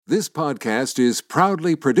This podcast is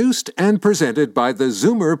proudly produced and presented by the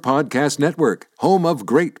Zoomer Podcast Network, home of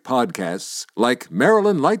great podcasts like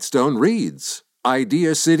Marilyn Lightstone Reads,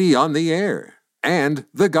 Idea City on the Air, and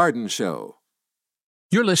The Garden Show.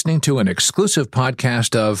 You're listening to an exclusive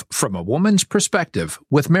podcast of From a Woman's Perspective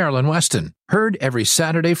with Marilyn Weston, heard every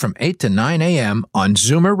Saturday from 8 to 9 a.m. on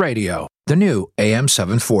Zoomer Radio, the new AM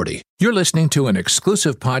 740. You're listening to an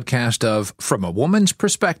exclusive podcast of From a Woman's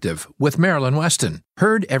Perspective with Marilyn Weston,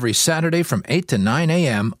 heard every Saturday from 8 to 9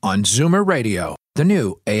 a.m. on Zoomer Radio, the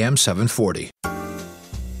new AM 740.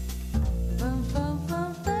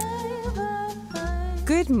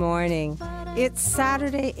 Good morning. It's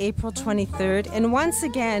Saturday, April 23rd, and once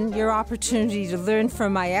again, your opportunity to learn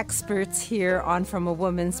from my experts here on From a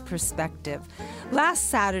Woman's Perspective. Last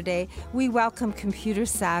Saturday, we welcomed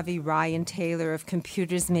computer-savvy Ryan Taylor of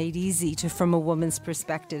Computers Made Easy to From a Woman's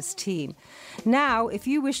Perspectives team. Now, if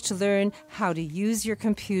you wish to learn how to use your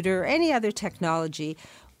computer or any other technology,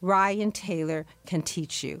 Ryan Taylor can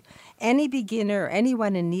teach you. Any beginner or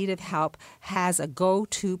anyone in need of help has a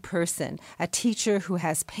go-to person, a teacher who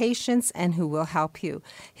has patience and who will help you.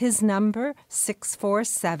 His number,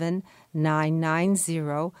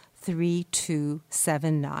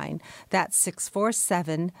 647-990-3279. That's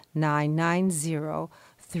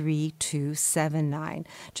 647-990-3279.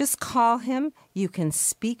 Just call him. You can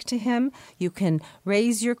speak to him. You can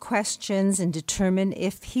raise your questions and determine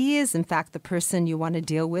if he is, in fact, the person you want to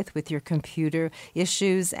deal with your computer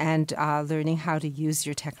issues and learning how to use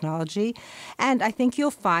your technology. And I think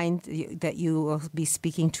you'll find that you will be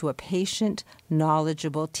speaking to a patient,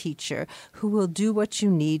 knowledgeable teacher who will do what you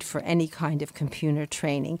need for any kind of computer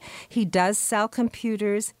training. He does sell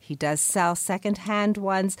computers. He does sell second-hand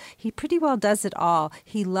ones. He pretty well does it all.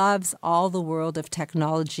 He loves all the world of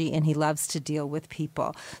technology, and he loves to deal with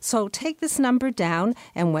people. So take this number down,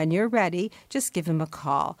 and when you're ready, just give him a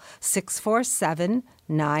call.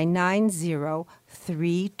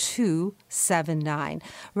 647-990-3279.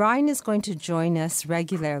 Ryan is going to join us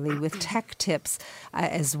regularly with tech tips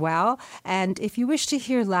as well. And if you wish to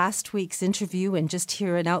hear last week's interview and just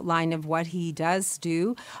hear an outline of what he does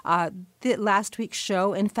do, the last week's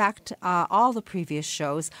show, in fact, all the previous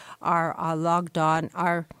shows are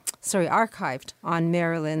archived on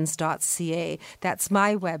marilyns.ca. That's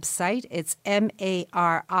my website. It's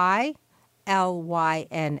MARILYNS.ca.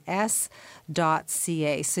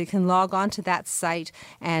 So you can log on to that site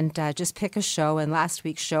and just pick a show. And last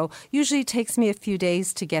week's show usually takes me a few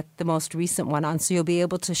days to get the most recent one on, so you'll be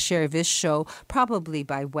able to share this show probably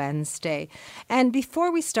by Wednesday. And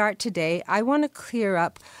before we start today, I want to clear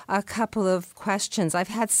up a couple of questions. I've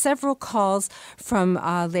had several calls from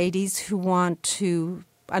ladies who want to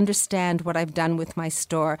understand what I've done with my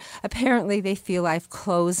store. Apparently, they feel I've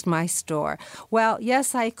closed my store. Well,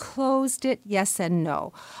 yes, I closed it, yes and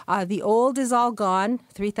no. The old is all gone,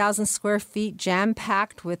 3,000 square feet,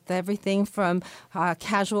 jam-packed with everything from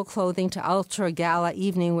casual clothing to ultra-gala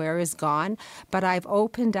evening wear is gone. But I've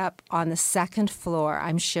opened up on the second floor.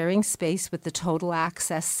 I'm sharing space with the Total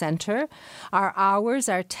Access Center. Our hours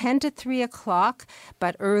are 10 to 3 o'clock,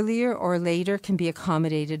 but earlier or later can be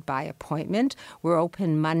accommodated by appointment. We're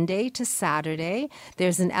open Monday to Saturday.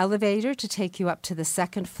 There's an elevator to take you up to the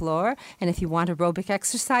second floor. And if you want aerobic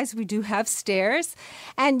exercise, we do have stairs.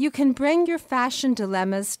 And you can bring your fashion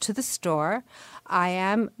dilemmas to the store.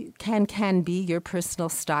 I can be your personal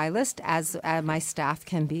stylist, as my staff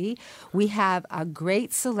can be. We have a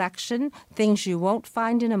great selection, things you won't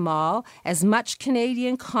find in a mall, as much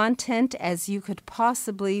Canadian content as you could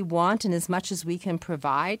possibly want and as much as we can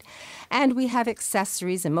provide. And we have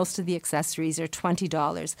accessories, and most of the accessories are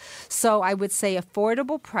 $20. So I would say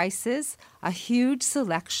affordable prices, a huge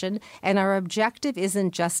selection, and our objective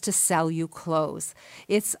isn't just to sell you clothes.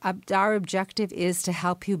 Our objective is to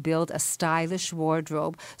help you build a stylish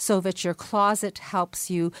wardrobe so that your closet helps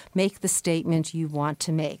you make the statement you want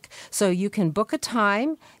to make. So you can book a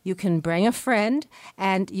time, you can bring a friend,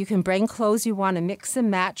 and you can bring clothes you want to mix and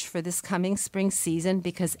match for this coming spring season,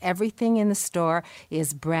 because everything in the store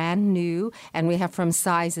is brand new, and we have from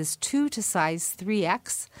sizes 2 to size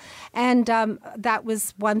 3X. And that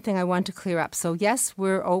was one thing I want to clear up. So yes,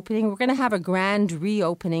 we're opening. We're going to have a grand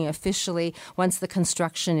reopening officially once the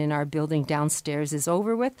construction in our building downstairs is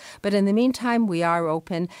over with. But in the meantime, we are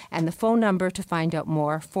open. And the phone number to find out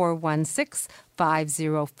more, 416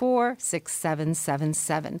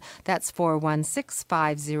 416-504-6777. That's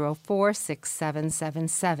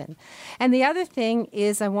 416-504-6777. And the other thing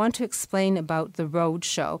is I want to explain about the road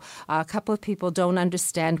show. A couple of people don't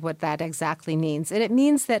understand what that exactly means. And it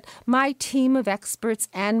means that my team of experts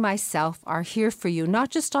and myself are here for you, not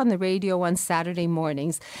just on the radio on Saturday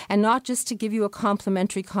mornings, and not just to give you a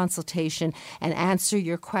complimentary consultation and answer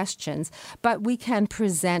your questions, but we can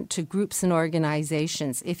present to groups and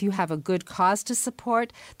organizations. If you have a good cause to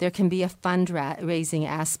support, there can be a fundraising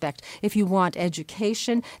aspect. If you want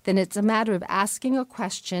education, then it's a matter of asking a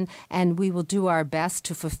question and we will do our best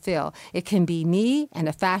to fulfill. It can be me and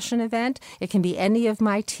a fashion event, it can be any of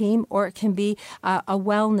my team, or it can be a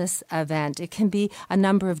wellness event. It can be a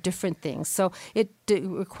number of different things. So it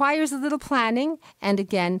requires a little planning, and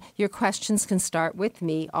again, your questions can start with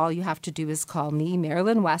me. All you have to do is call me,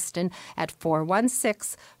 Marilyn Weston, at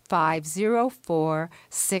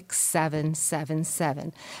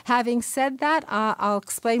 416-504-6777. Having said that, I'll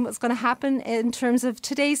explain what's going to happen in terms of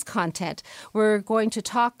today's content. We're going to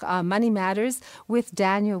talk Money Matters with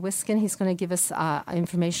Daniel Wiskin. He's going to give us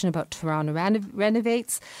information about Toronto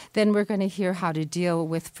Renovates. Then we're going to hear how to deal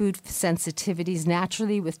with food sensitivities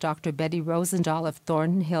naturally with Dr. Betty Rosendahl of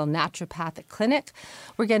Thornhill Naturopathic Clinic.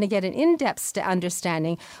 We're going to get an in-depth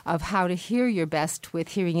understanding of how to hear your best with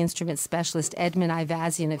hearing instrument specialist Edmund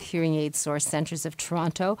Ivazian of Hearing Aid Source Centres of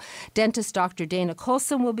Toronto. Dentist Dr. Dana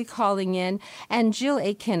Colson will be calling in, and Jill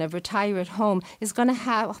Aiken of Retire at Home is going to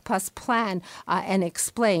help us plan and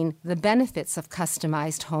explain the benefits of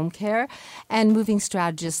customized home care. And moving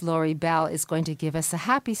strategist Lori Bell is going to give us a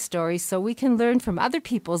happy story so we can learn from other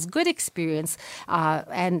people's good experience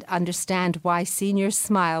and understand why seniors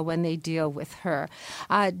smile when they deal with her.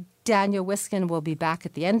 Daniel Wiskin will be back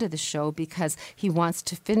at the end of the show because he wants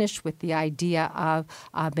to finish with the idea of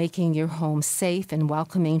making your home safe and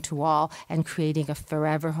welcoming to all and creating a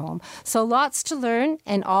forever home. So lots to learn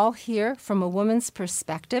and all here from a woman's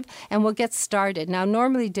perspective, and we'll get started. Now,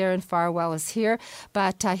 normally Darren Farwell is here,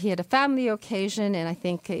 but he had a family occasion, and I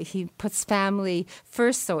think he puts family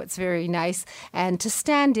first, so it's very nice. And to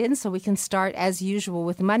stand in so we can start as usual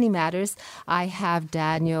with Money Matters, I have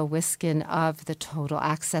Daniel Wiskin of the Total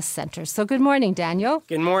Access Center. So good morning, Daniel.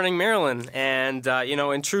 Good morning, Marilyn. And,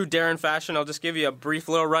 in true Darren fashion, I'll just give you a brief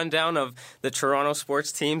little rundown of the Toronto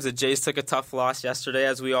sports teams. The Jays took a tough loss yesterday,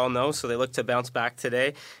 as we all know, so they look to bounce back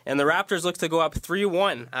today. And the Raptors look to go up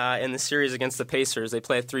 3-1 in the series against the Pacers. They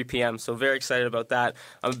play at 3 p.m., so very excited about that.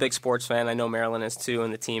 I'm a big sports fan. I know Marilyn is too,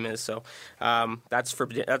 and the team is. So that's for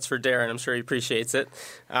Darren. I'm sure he appreciates it.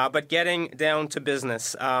 But getting down to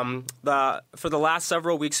business, for the last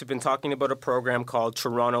several weeks, we've been talking about a program called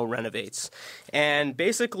Toronto Renovates. And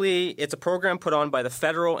basically, it's a program put on by the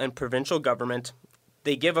federal and provincial government.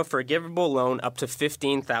 They give a forgivable loan up to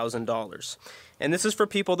 $15,000. And this is for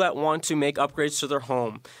people that want to make upgrades to their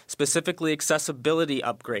home, specifically accessibility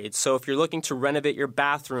upgrades. So if you're looking to renovate your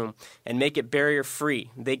bathroom and make it barrier-free,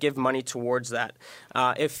 they give money towards that.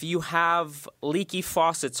 If you have leaky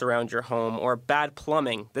faucets around your home or bad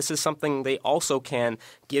plumbing, this is something they also can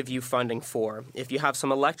give you funding for. If you have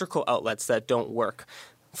some electrical outlets that don't work,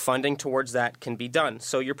 funding towards that can be done.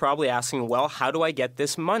 So you're probably asking, well, how do I get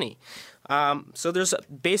this money? So there's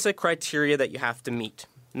basic criteria that you have to meet.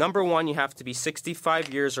 Number one, you have to be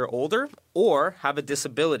 65 years or older or have a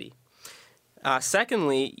disability.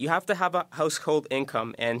 Secondly, you have to have a household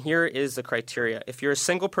income, and here is the criteria. If you're a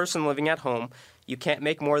single person living at home, you can't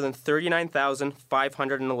make more than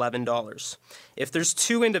 $39,511. If there's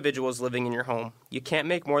two individuals living in your home, you can't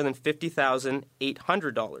make more than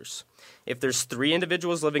 $50,800. If there's three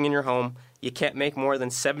individuals living in your home, you can't make more than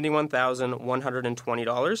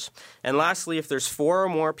 $71,120. And lastly, if there's four or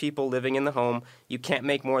more people living in the home, you can't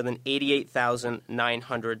make more than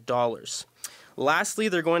 $88,900. Lastly,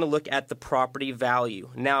 they're going to look at the property value.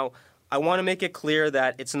 Now, I want to make it clear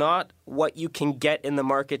that it's not what you can get in the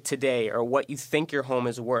market today or what you think your home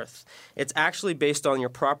is worth. It's actually based on your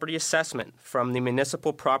property assessment from the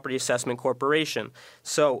Municipal Property Assessment Corporation.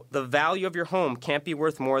 So the value of your home can't be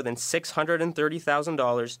worth more than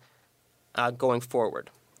 $630,000 going forward.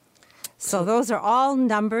 So those are all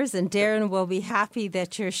numbers, and Darren will be happy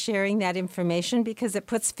that you're sharing that information because it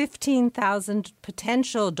puts $15,000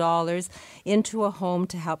 potential dollars into a home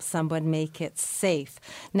to help someone make it safe.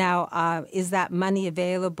 Now, is that money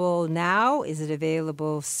available now? Is it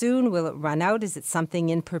available soon? Will it run out? Is it something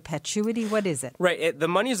in perpetuity? What is it? Right. The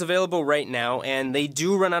money is available right now, and they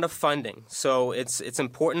do run out of funding. So it's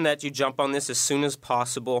important that you jump on this as soon as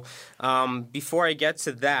possible. Before I get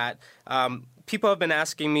to that, people have been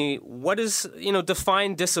asking me, what is,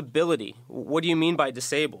 define disability? What do you mean by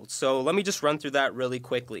disabled? So let me just run through that really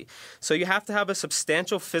quickly. So you have to have a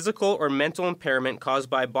substantial physical or mental impairment caused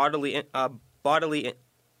by bodily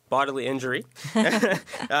injury,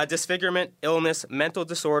 disfigurement, illness, mental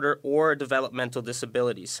disorder, or developmental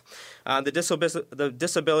disabilities. The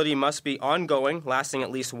disability must be ongoing, lasting at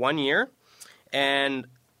least 1 year, and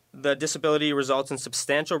the disability results in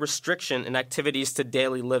substantial restriction in activities to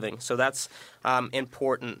daily living. So that's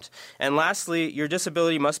important. And lastly, your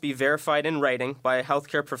disability must be verified in writing by a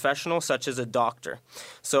healthcare professional, such as a doctor.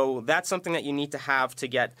 So that's something that you need to have to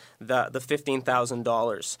get the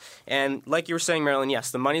 $15,000. And like you were saying, Marilyn,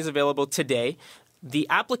 yes, the money's available today. The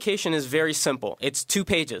application is very simple. It's 2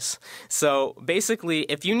 pages. So basically,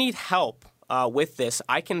 if you need help with this,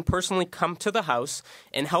 I can personally come to the house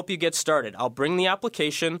and help you get started. I'll bring the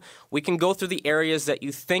application. We can go through the areas that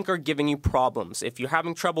you think are giving you problems. If you're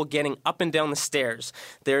having trouble getting up and down the stairs,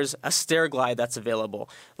 there's a stair glide that's available.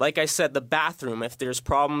 Like I said, the bathroom, if there's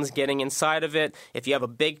problems getting inside of it, if you have a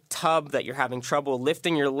big tub that you're having trouble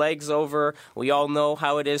lifting your legs over, we all know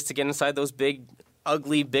how it is to get inside those big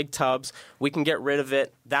ugly big tubs. We can get rid of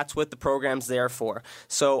it. That's what the program's there for.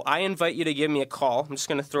 So I invite you to give me a call. I'm just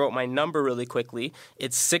going to throw out my number really quickly.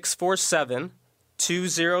 It's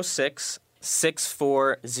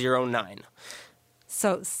 647-206-6409.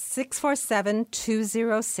 So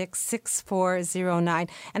 647-206-6409.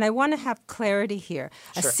 And I want to have clarity here.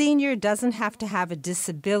 Sure. A senior doesn't have to have a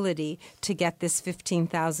disability to get this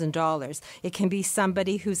 $15,000. It can be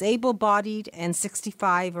somebody who's able-bodied and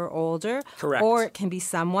 65 or older. Correct. Or it can be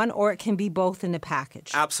someone, or it can be both in a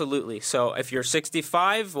package. Absolutely. So if you're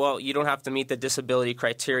 65, well, you don't have to meet the disability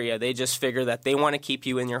criteria. They just figure that they want to keep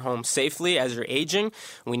you in your home safely as you're aging.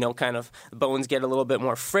 We know kind of bones get a little bit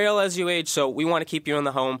more frail as you age, so we want to keep you in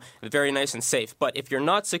the home very nice and safe. But if you're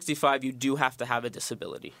not 65, you do have to have a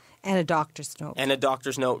disability. And a doctor's note. And a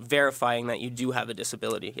doctor's note verifying that you do have a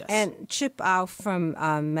disability, yes. And Chip Au from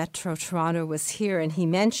Metro Toronto was here, and he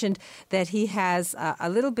mentioned that he has a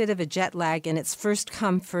little bit of a jet lag, and it's first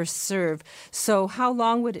come, first serve. So how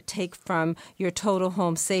long would it take from your total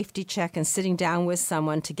home safety check and sitting down with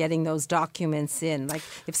someone to getting those documents in? Like,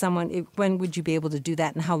 when would you be able to do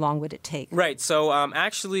that, and how long would it take? Right. So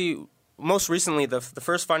actually, most recently, the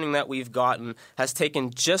first funding that we've gotten has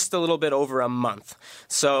taken just a little bit over a month.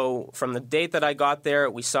 So from the date that I got there,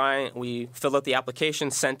 we filled out the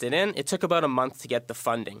application, sent it in. It took about a month to get the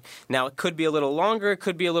funding. Now, it could be a little longer, it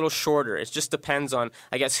could be a little shorter. It just depends on,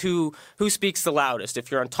 I guess, who speaks the loudest.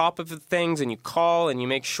 If you're on top of things and you call and you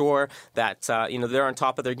make sure that they're on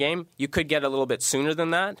top of their game, you could get a little bit sooner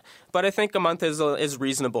than that. But I think a month is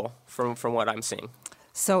reasonable from what I'm seeing.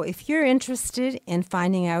 So if you're interested in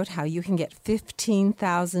finding out how you can get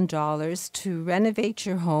 $15,000 to renovate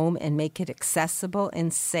your home and make it accessible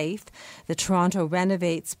and safe, the Toronto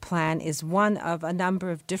Renovates plan is one of a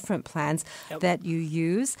number of different plans that you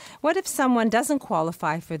use. What if someone doesn't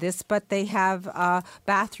qualify for this, but they have a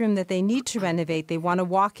bathroom that they need to renovate? They want a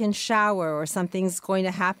walk-in shower, or something's going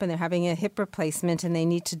to happen. They're having a hip replacement and they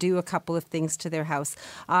need to do a couple of things to their house.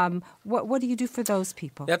 What do you do for those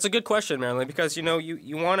people? That's a good question, Marilyn, because,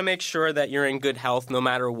 you want to make sure that you're in good health no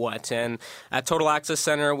matter what. And at Total Access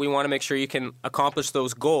Center, we want to make sure you can accomplish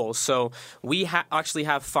those goals. So we actually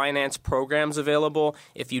have finance programs available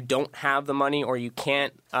if you don't have the money, or you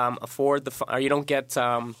can't afford or you don't get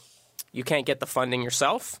you can't get the funding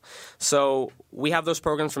yourself. So we have those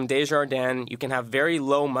programs from Desjardins. You can have very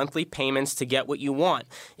low monthly payments to get what you want.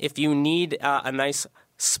 If you need a nice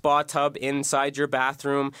spa tub inside your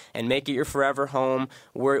bathroom and make it your forever home,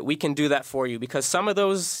 we can do that for you, because some of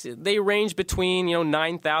those, they range between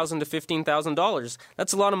 $9,000 to $15,000.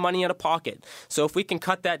 That's a lot of money out of pocket. So if we can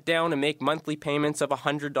cut that down and make monthly payments of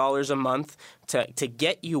 $100 a month to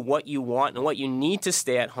get you what you want and what you need to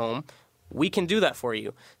stay at home, we can do that for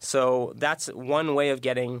you. So that's one way of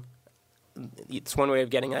getting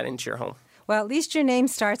that into your home. Well, at least your name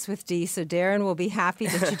starts with D, so Darren will be happy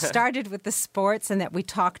that you started with the sports and that we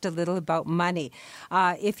talked a little about money.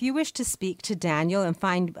 If you wish to speak to Daniel and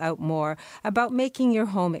find out more about making your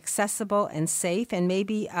home accessible and safe, and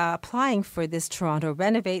maybe applying for this Toronto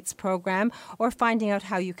Renovates program, or finding out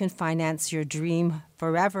how you can finance your dream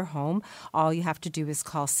forever home, all you have to do is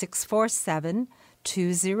call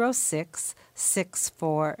 647-206-6409.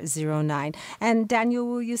 6409. And Daniel,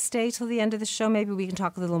 will you stay till the end of the show? Maybe we can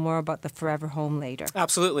talk a little more about the Forever Home later.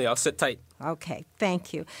 Absolutely. I'll sit tight. Okay,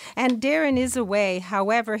 thank you. And Darren is away.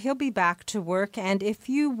 However, he'll be back to work. And if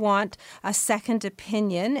you want a second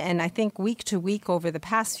opinion, and I think week to week over the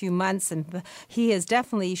past few months, and he has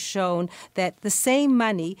definitely shown that the same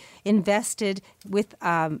money invested with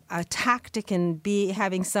a tactic and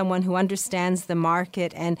having someone who understands the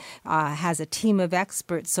market and has a team of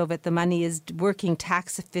experts so that the money is working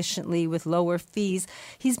tax efficiently with lower fees,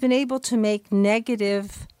 he's been able to make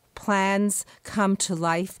negative plans come to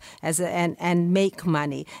life and make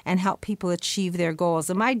money and help people achieve their goals.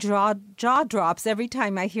 And my jaw drops every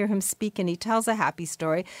time I hear him speak and he tells a happy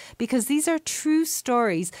story, because these are true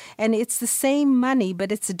stories and it's the same money,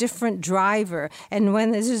 but it's a different driver. And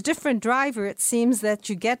when there's a different driver, it seems that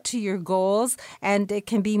you get to your goals and it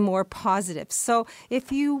can be more positive. So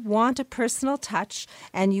if you want a personal touch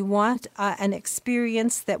and you want an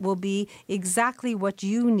experience that will be exactly what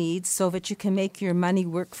you need so that you can make your money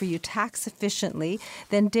work for you tax efficiently,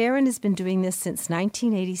 then Darren has been doing this since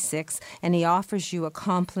 1986 and he offers you a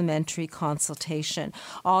complimentary consultation.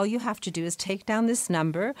 All you have to do is take down this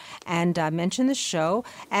number and mention the show,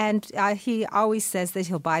 and he always says that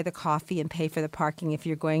he'll buy the coffee and pay for the parking if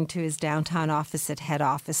you're going to his downtown office at head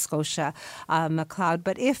office, Scotia McLeod.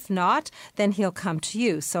 But if not, then he'll come to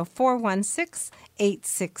you. So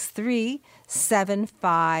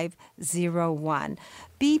 416-863-7501.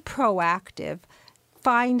 Be proactive.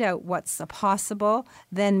 Find out what's possible,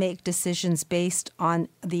 then make decisions based on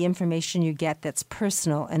the information you get that's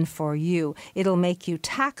personal and for you. It'll make you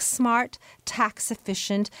tax smart, tax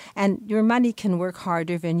efficient, and your money can work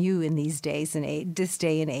harder than you in these days and this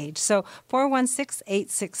day and age. So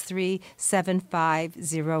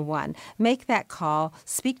 416-863-7501. Make that call.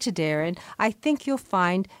 Speak to Darren. I think you'll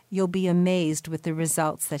find you'll be amazed with the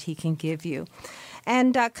results that he can give you.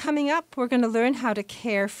 And coming up, we're going to learn how to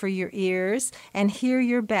care for your ears and hear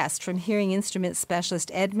your best from hearing instrument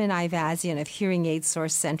specialist Edmund Ivazian of Hearing Aid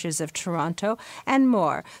Source Centres of Toronto and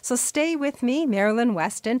more. So stay with me, Marilyn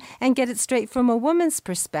Weston, and get it straight from a woman's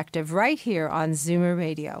perspective right here on Zoomer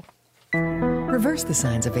Radio. Reverse the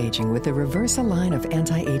signs of aging with the Reversa line of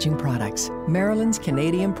anti-aging products, Maryland's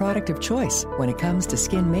Canadian product of choice when it comes to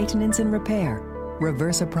skin maintenance and repair.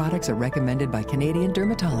 Reversa products are recommended by Canadian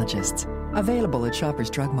dermatologists. Available at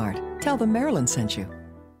Shoppers Drug Mart. Tell them Marilyn sent you.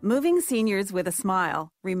 Moving seniors with a smile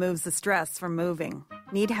removes the stress from moving.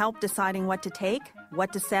 Need help deciding what to take,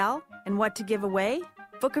 what to sell, and what to give away?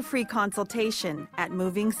 Book a free consultation at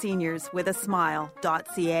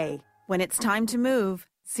movingseniorswithasmile.ca. When it's time to move,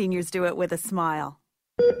 seniors do it with a smile.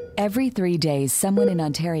 Every 3 days, someone in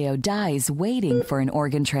Ontario dies waiting for an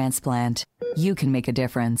organ transplant. You can make a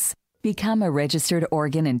difference. Become a registered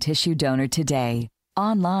organ and tissue donor today.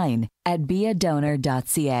 Online at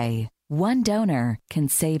beadonor.ca. One donor can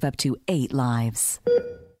save up to 8 lives.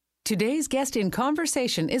 Today's guest in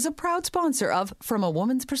conversation is a proud sponsor of From a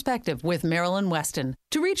Woman's Perspective with Marilyn Weston.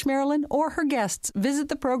 To reach Marilyn or her guests, visit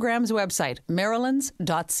the program's website,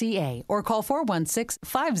 marilyns.ca, or call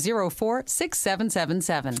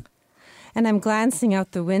 416-504-6777. And I'm glancing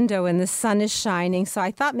out the window and the sun is shining, so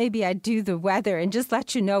I thought maybe I'd do the weather and just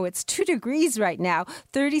let you know it's 2 degrees right now,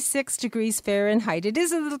 36 degrees Fahrenheit. It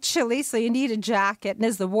is a little chilly, so you need a jacket. And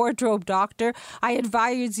as the wardrobe doctor, I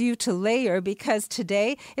advise you to layer because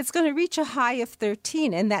today it's going to reach a high of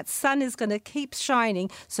 13 and that sun is going to keep shining,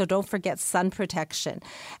 so don't forget sun protection.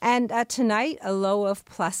 And tonight, a low of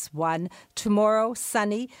 +1. Tomorrow,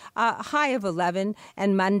 sunny, a high of 11.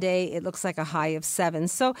 And Monday, it looks like a high of 7.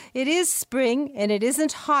 So it is spring and it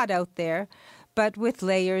isn't hot out there, but with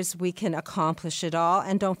layers we can accomplish it all.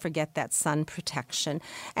 And don't forget that sun protection.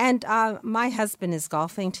 And my husband is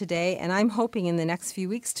golfing today, and I'm hoping in the next few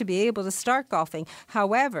weeks to be able to start golfing.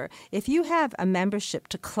 However, if you have a membership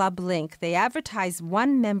to Club Link, they advertise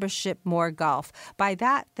 1 membership more golf. By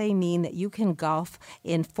that, they mean that you can golf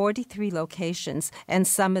in 43 locations, and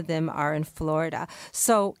some of them are in Florida.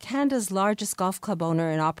 So Canada's largest golf club owner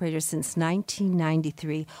and operator since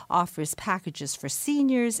 1993 offers packages for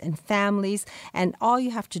seniors and families. And all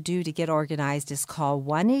you have to do to get organized is call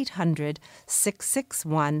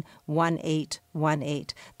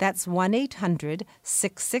 1-800-661-1818. That's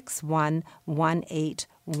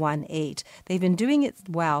 1-800-661-1818. They've been doing it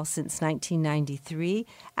well since 1993.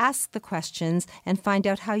 Ask the questions and find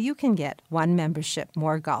out how you can get 1 membership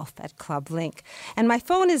more golf at Club Link. And my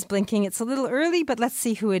phone is blinking. It's a little early, but let's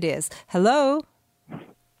see who it is. Hello?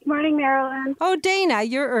 Good morning, Marilyn. Oh, Dana,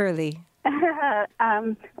 you're early.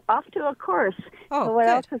 Off to a course. Oh, what good.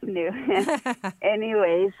 else is new?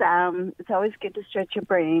 Anyways, it's always good to stretch your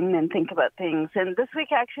brain and think about things. And this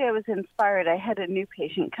week, actually, I was inspired. I had a new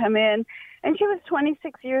patient come in, and she was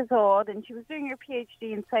 26 years old, and she was doing her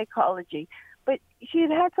PhD in psychology. But she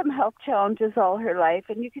had had some health challenges all her life,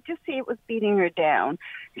 and you could just see it was beating her down.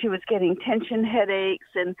 She was getting tension headaches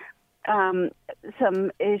and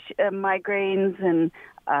some migraines, and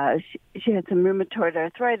she had some rheumatoid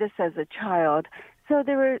arthritis as a child. So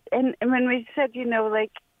there were, and when we said,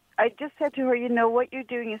 I just said to her, what you're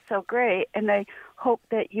doing is so great, and I hope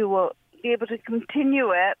that you will be able to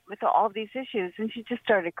continue it with all these issues. And she just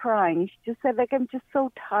started crying. She just said, I'm just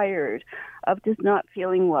so tired of just not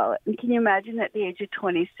feeling well. And can you imagine at the age of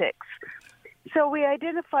 26? So we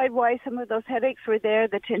identified why some of those headaches were there,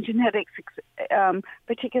 the tension headaches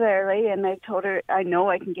particularly, and I told her, I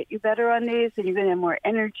know I can get you better on these, and you're going to have more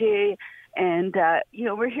energy, and,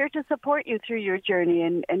 we're here to support you through your journey,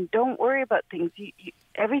 and don't worry about things.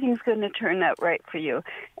 Everything's going to turn out right for you.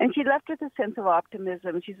 And she left with a sense of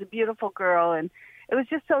optimism. She's a beautiful girl, and it was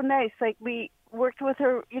just so nice. We worked with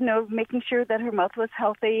her, making sure that her mouth was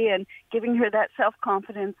healthy and giving her that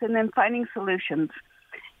self-confidence, and then finding solutions.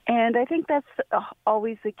 And I think that's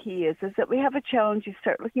always the key is that we have a challenge, you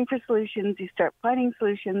start looking for solutions, you start finding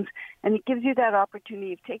solutions, and it gives you that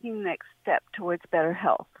opportunity of taking the next step towards better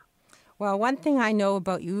health. Well, one thing I know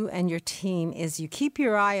about you and your team is you keep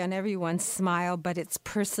your eye on everyone's smile, but it's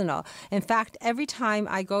personal. In fact, every time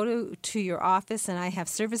I go to your office and I have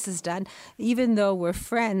services done, even though we're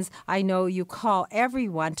friends, I know you call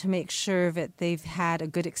everyone to make sure that they've had a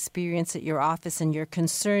good experience at your office, and you're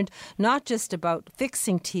concerned not just about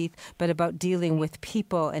fixing teeth, but about dealing with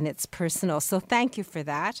people, and it's personal. So thank you for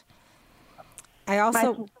that. I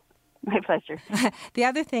also... My pleasure. The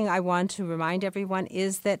other thing I want to remind everyone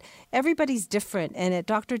is that everybody's different. And at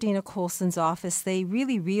Dr. Dana Colson's office, they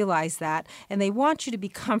really realize that, and they want you to be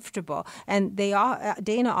comfortable. And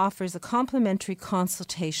Dana offers a complimentary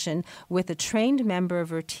consultation with a trained member of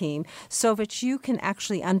her team so that you can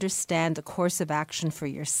actually understand the course of action for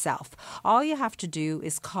yourself. All you have to do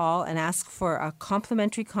is call and ask for a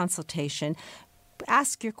complimentary consultation.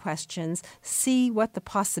 Ask your questions, see what the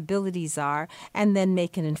possibilities are, and then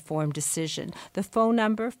make an informed decision. The phone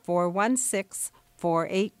number,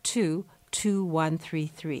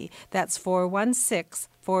 416-482-2133. That's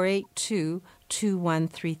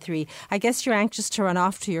 416-482-2133. I guess you're anxious to run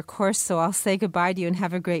off to your course, so I'll say goodbye to you and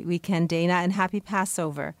have a great weekend, Dana, and happy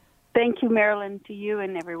Passover. Thank you, Marilyn, to you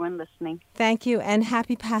and everyone listening. Thank you, and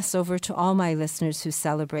happy Passover to all my listeners who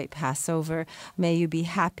celebrate Passover. May you be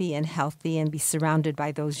happy and healthy and be surrounded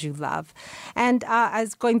by those you love. And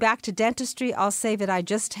as going back to dentistry, I'll say that I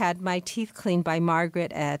just had my teeth cleaned by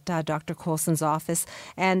Margaret at Dr. Colson's office,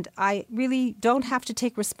 and I really don't have to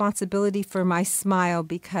take responsibility for my smile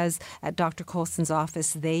because at Dr. Colson's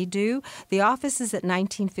office they do. The office is at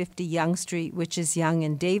 1950 Yonge Street, which is Yonge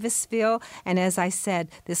in Davisville, and as I said,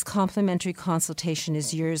 this complimentary consultation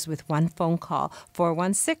is yours with one phone call,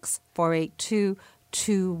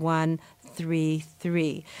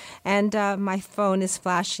 416-482-2133. And my phone is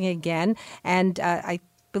flashing again, and I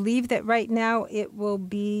believe that right now it will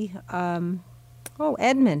be...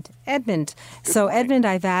 Edmund. So Edmund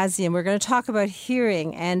Ivazian, we're going to talk about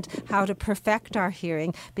hearing and how to perfect our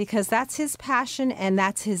hearing because that's his passion and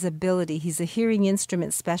that's his ability. He's a hearing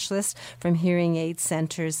instrument specialist from Hearing Aid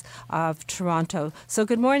Centers of Toronto. So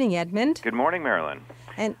good morning, Edmund. Good morning, Marilyn.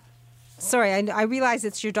 And sorry, I realize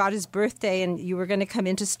it's your daughter's birthday and you were going to come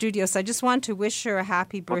into studio, so I just want to wish her a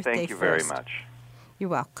happy birthday thank you first. very much. You're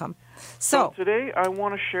welcome. So today I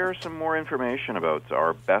want to share some more information about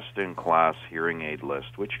our best-in-class hearing aid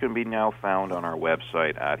list, which can be now found on our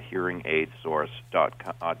website at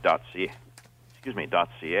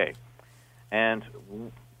hearingaidsource.ca. And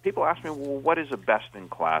people ask me, well, what is a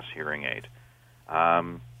best-in-class hearing aid?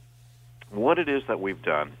 What it is that we've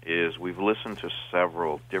done is we've listened to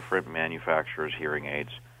several different manufacturers' hearing aids,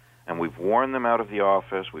 and we've worn them out of the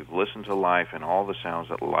office. We've listened to life and all the sounds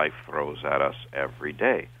that life throws at us every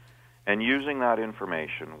day. And using that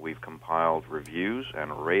information, we've compiled reviews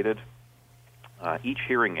and rated each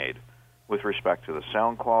hearing aid with respect to the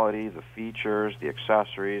sound quality, the features, the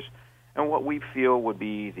accessories, and what we feel would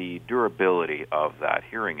be the durability of that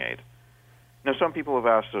hearing aid. Now, some people have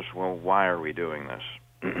asked us, well, why are we doing this?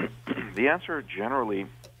 The answer generally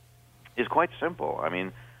is quite simple. I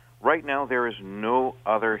mean, right now there is no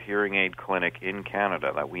other hearing aid clinic in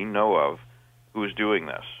Canada that we know of who is doing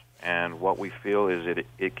this. And what we feel is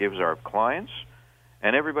it gives our clients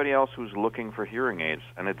and everybody else who's looking for hearing aids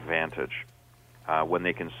an advantage when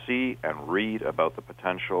they can see and read about the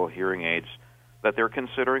potential hearing aids that they're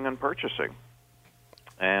considering on purchasing.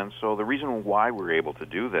 And so the reason why we're able to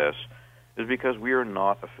do this is because we are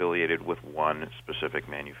not affiliated with one specific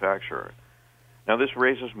manufacturer. Now, this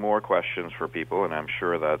raises more questions for people, and I'm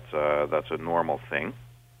sure that's a normal thing.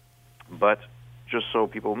 But just so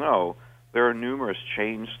people know, there are numerous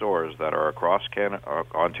chain stores that are across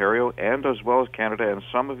Ontario and as well as Canada, and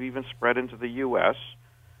some have even spread into the U.S.,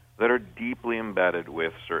 that are deeply embedded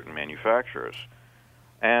with certain manufacturers.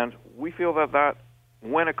 And we feel that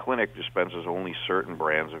when a clinic dispenses only certain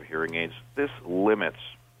brands of hearing aids, this limits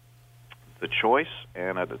the choice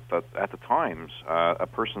and at the times a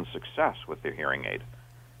person's success with their hearing aid.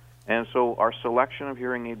 And so our selection of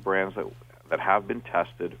hearing aid brands that have been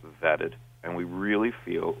tested, vetted, and we really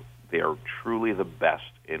feel they are truly the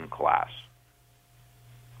best in class.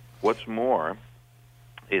 What's more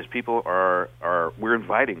is we're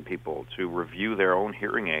inviting people to review their own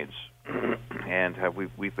hearing aids, and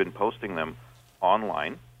we've been posting them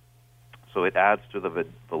online, so it adds to the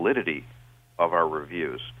validity of our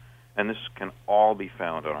reviews. And this can all be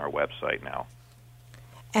found on our website now.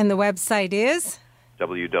 And the website is?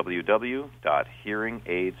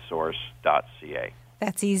 www.hearingaidsource.ca.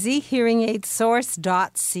 That's easy,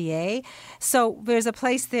 hearingaidsource.ca. So there's a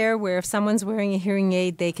place there where if someone's wearing a hearing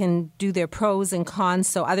aid, they can do their pros and cons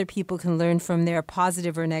so other people can learn from their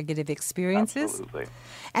positive or negative experiences. Absolutely.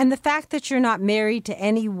 And the fact that you're not married to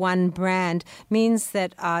any one brand means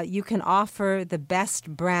that you can offer the best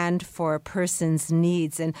brand for a person's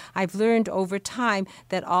needs. And I've learned over time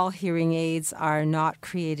that all hearing aids are not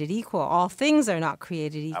created equal. All things are not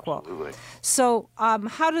created equal. Absolutely. So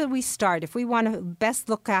how do we start? If we want to best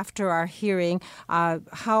look after our hearing,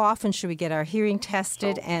 how often should we get our hearing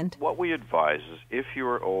tested? So and what we advise is if you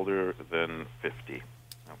are older than 50,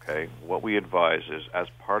 okay, what we advise is as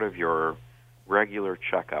part of your regular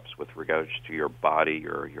checkups with regards to your body,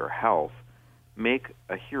 your health, make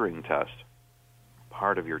a hearing test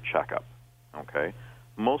part of your checkup, okay?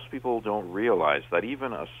 Most people don't realize that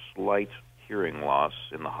even a slight hearing loss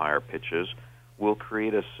in the higher pitches will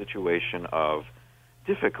create a situation of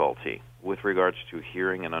difficulty with regards to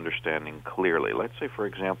hearing and understanding clearly. Let's say, for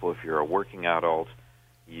example, if you're a working adult,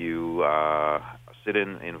 you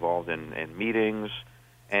involved in meetings,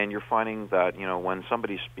 and you're finding that, when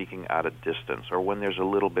somebody's speaking at a distance or when there's a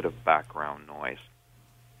little bit of background noise,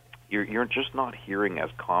 you're just not hearing as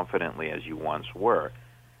confidently as you once were.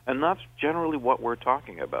 And that's generally what we're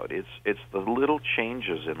talking about. It's the little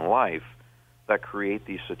changes in life that create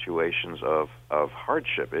these situations of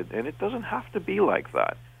hardship. And it doesn't have to be like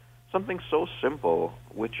that. Something so simple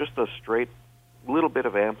with just a straight little bit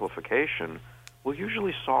of amplification will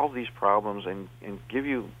usually solve these problems and give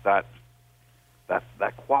you that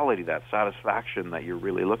quality, that satisfaction that you're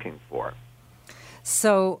really looking for.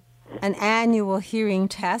 So an annual hearing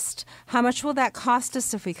test, how much will that cost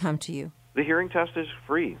us if we come to you? The hearing test is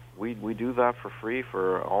free. We do that for free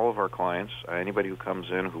for all of our clients. Anybody who comes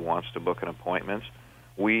in who wants to book an appointment,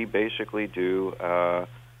 we basically do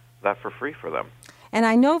that for free for them. And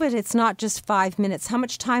I know that it's not just 5 minutes. How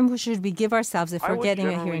much time should we give ourselves if we're getting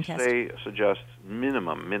a hearing test? I would suggest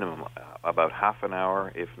minimum, about half an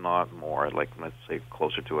hour, if not more, let's say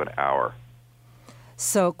closer to an hour.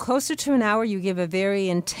 So closer to an hour, you give a very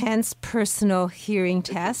intense personal hearing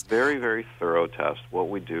test. It's a very, very thorough test. What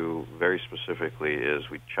we do very specifically is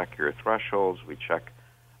we check your thresholds, we check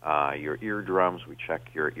your eardrums, we check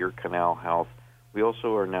your ear canal health. We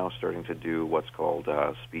also are now starting to do what's called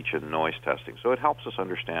speech and noise testing. So it helps us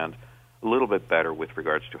understand a little bit better with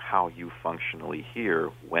regards to how you functionally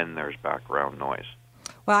hear when there's background noise.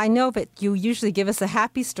 Well, I know that you usually give us a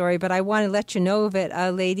happy story, but I want to let you know that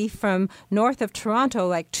a lady from north of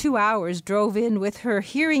Toronto, 2 hours, drove in with her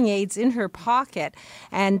hearing aids in her pocket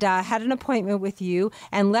and had an appointment with you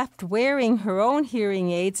and left wearing her own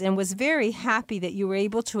hearing aids and was very happy that you were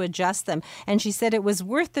able to adjust them. And she said it was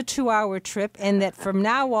worth the 2-hour trip and that from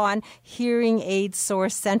now on, Hearing Aid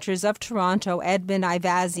Source Centres of Toronto, Edmund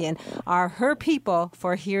Ivazian, are her people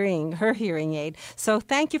for her hearing aid. So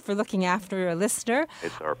thank you for looking after a listener.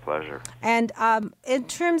 It's our pleasure. And in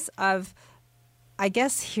terms of, I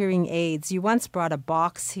guess, hearing aids, you once brought a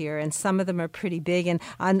box here, and some of them are pretty big. And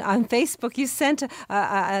on Facebook, you sent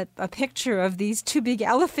a picture of these 2 big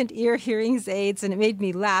elephant ear hearing aids, and it made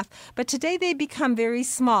me laugh. But today they become very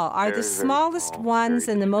small. Are the smallest ones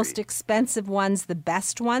and the most expensive ones the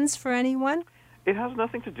best ones for anyone? It has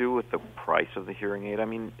nothing to do with the price of the hearing aid. I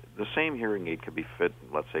mean, the same hearing aid could be fit,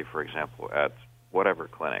 let's say, for example, at whatever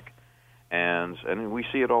clinic. And we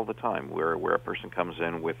see it all the time where a person comes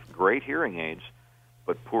in with great hearing aids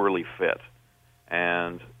but poorly fit.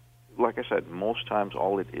 And like I said, most times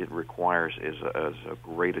all it requires is a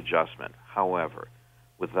great adjustment. However,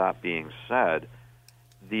 with that being said,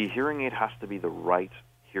 the hearing aid has to be the right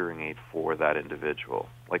hearing aid for that individual.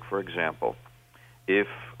 Like, for example, if,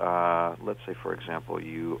 let's say, for example,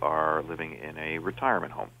 you are living in a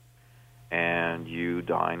retirement home and you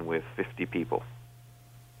dine with 50 people,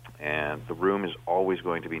 and the room is always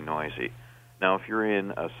going to be noisy. Now, if you're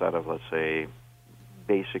in a set of, let's say,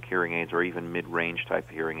 basic hearing aids or even mid-range type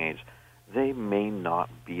hearing aids, they may not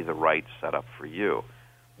be the right setup for you.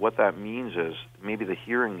 What that means is maybe the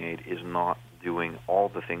hearing aid is not doing all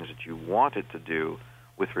the things that you want it to do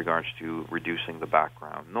with regards to reducing the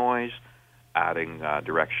background noise, adding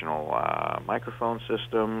directional microphone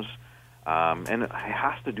systems, and it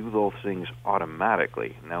has to do those things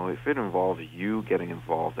automatically. Now, if it involves you getting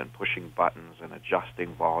involved in pushing buttons and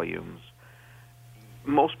adjusting volumes,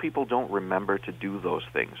 most people don't remember to do those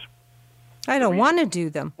things. I don't want to do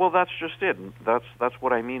them. Well, that's just it. That's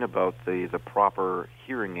what I mean about the proper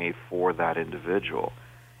hearing aid for that individual.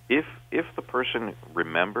 If the person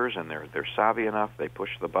remembers and they're savvy enough, they push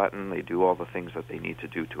the button, they do all the things that they need to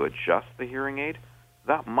do to adjust the hearing aid,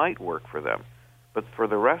 that might work for them. But for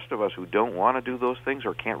the rest of us who don't want to do those things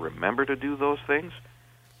or can't remember to do those things,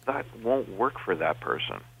 that won't work for that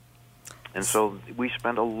person. And so we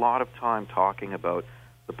spend a lot of time talking about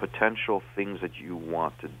the potential things that you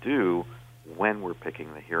want to do when we're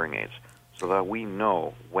picking the hearing aids, so that we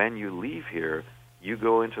know when you leave here, you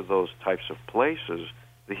go into those types of places,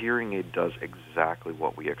 the hearing aid does exactly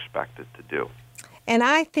what we expect it to do. And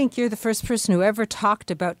I think you're the first person who ever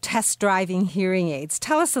talked about test driving hearing aids.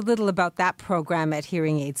 Tell us a little about that program at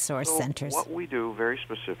Hearing Aid Source Centers. What we do very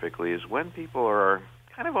specifically is when people are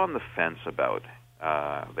kind of on the fence about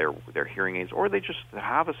their hearing aids, or they just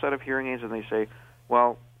have a set of hearing aids and they say,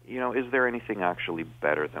 well, is there anything actually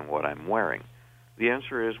better than what I'm wearing? The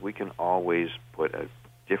answer is we can always put a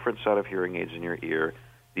different set of hearing aids in your ear.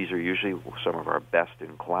 These are usually some of our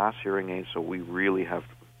best-in-class hearing aids, so we really have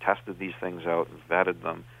tested these things out and vetted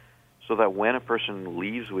them so that when a person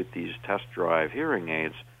leaves with these test drive hearing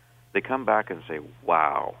aids, they come back and say,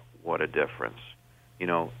 wow, what a difference.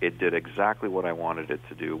 It did exactly what I wanted it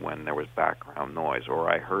to do when there was background noise,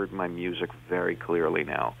 or I heard my music very clearly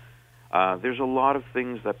now. There's a lot of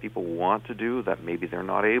things that people want to do that maybe they're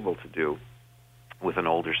not able to do with an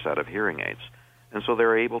older set of hearing aids. And so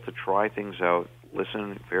they're able to try things out,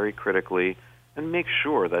 listen very critically, and make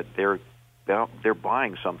sure that they're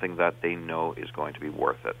buying something that they know is going to be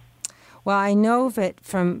worth it. Well, I know that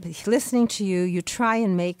from listening to you, you try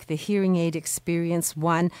and make the hearing aid experience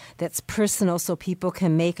one that's personal so people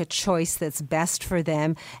can make a choice that's best for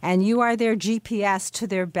them, and you are their GPS to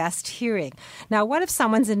their best hearing. Now, what if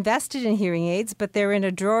someone's invested in hearing aids, but they're in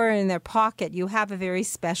a drawer in their pocket? You have a very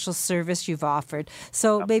special service you've offered,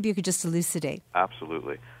 so maybe you could just elucidate.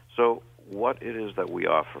 Absolutely. So what it is that we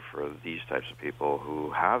offer for these types of people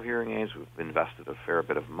who have hearing aids, who've invested a fair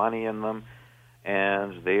bit of money in them,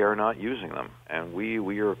 and they are not using them. And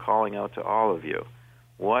we are calling out to all of you.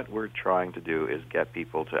 What we're trying to do is get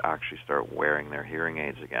people to actually start wearing their hearing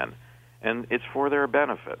aids again. And it's for their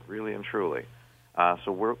benefit, really and truly.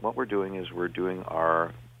 So what we're doing is we're doing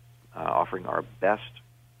offering our best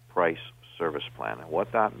price service plan. And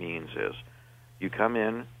what that means is you come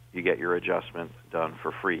in, you get your adjustment done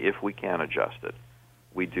for free if we can adjust it.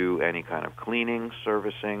 We do any kind of cleaning,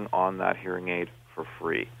 servicing on that hearing aid for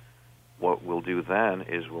free. What we'll do then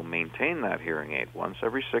is we'll maintain that hearing aid once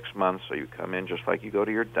every 6 months. So you come in just like you go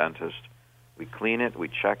to your dentist. We clean it, we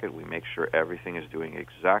check it, we make sure everything is doing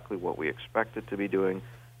exactly what we expect it to be doing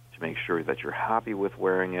to make sure that you're happy with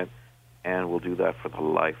wearing it, and we'll do that for the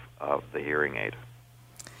life of the hearing aid.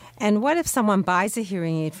 And what if someone buys a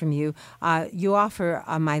hearing aid from you? You offer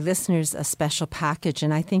my listeners a special package,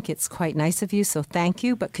 and I think it's quite nice of you, so thank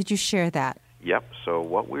you. But could you share that? Yep. So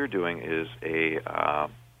what we're doing is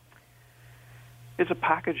it's a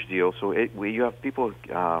package deal. So we give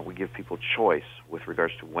people choice with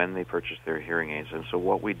regards to when they purchase their hearing aids. And so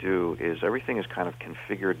what we do is everything is kind of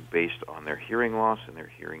configured based on their hearing loss and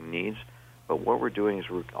their hearing needs. But what we're doing is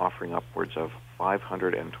we're offering upwards of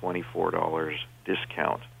 $524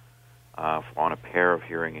 discount on a pair of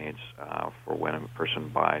hearing aids for when a person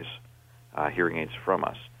buys hearing aids from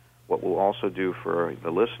us. What we'll also do for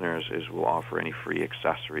the listeners is we'll offer any free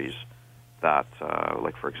accessories that,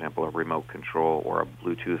 like, for example, a remote control or a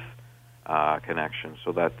Bluetooth connection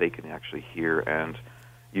so that they can actually hear and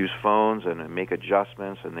use phones and make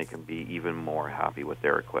adjustments, and they can be even more happy with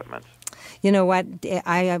their equipment. you know what,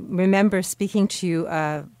 I remember speaking to you,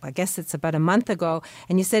 I guess it's about a month ago,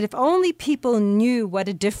 and you said if only people knew what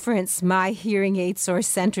a difference my hearing aid source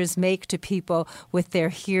centers make to people with their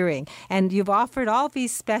hearing. And you've offered all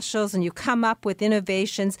these specials and you come up with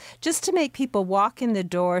innovations just to make people walk in the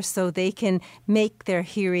door so they can make their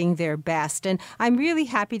hearing their best. And I'm really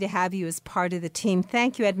happy to have you as part of the team.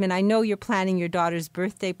 Thank you, Edmund. I know you're planning your daughter's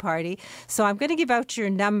birthday party, so I'm going to give out your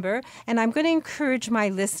number, and I'm going to encourage my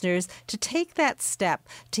listeners to take that step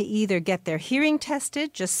to either get their hearing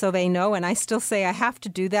tested, just so they know, and I still say I have to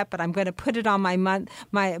do that, but I'm going to put it on my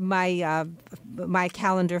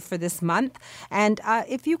calendar for this month. And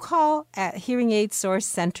if you call at hearing aid source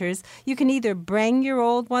centers, you can either bring your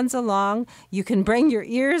old ones along, you can bring your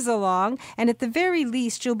ears along, and at the very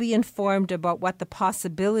least, you'll be informed about what the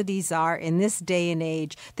possibilities are in this day and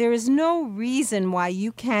age. There is no reason why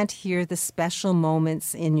you can't hear the special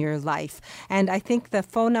moments in your life. And I think the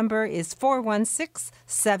phone number is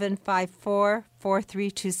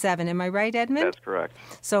 416-754-4327. Am I right, Edmund? That's correct.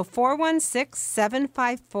 So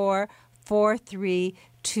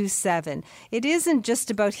 416-754-4327. It isn't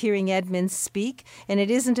just about hearing Edmund speak, and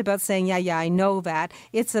it isn't about saying, yeah, I know that.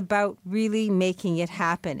 It's about really making it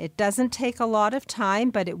happen. It doesn't take a lot of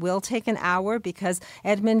time, but it will take an hour because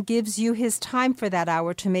Edmund gives you his time for that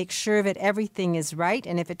hour to make sure that everything is right.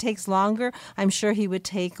 And if it takes longer, I'm sure he would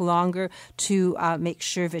take longer to make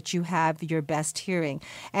sure that you have your best hearing.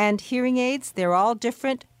 And hearing aids, they're all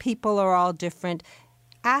different. People are all different.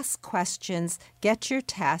 Ask questions, get your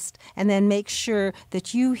test, and then make sure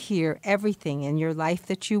that you hear everything in your life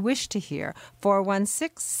that you wish to hear.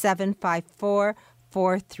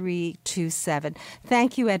 416-754-4327.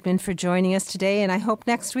 Thank you, Edmund, for joining us today, and I hope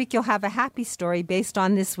next week you'll have a happy story based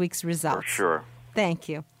on this week's results. For sure. Thank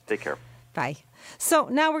you. Take care. Bye. So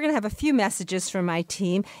now we're going to have a few messages from my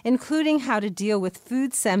team, including how to deal with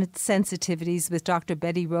food sensitivities with Dr.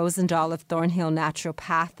 Betty Rosendahl of Thornhill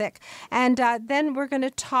Naturopathic. And then we're going to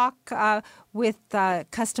talk with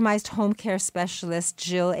customized home care specialist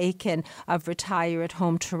Jill Aiken of Retire at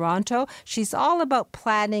Home Toronto. She's all about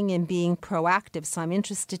planning and being proactive, so I'm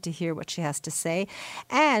interested to hear what she has to say.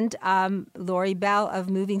 And Lori Bell of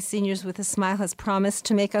Moving Seniors with a Smile has promised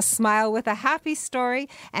to make us smile with a happy story,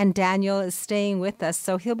 and Daniel is staying with us,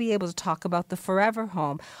 so he'll be able to talk about the Forever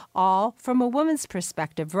Home, all from a woman's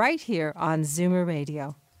perspective, right here on Zoomer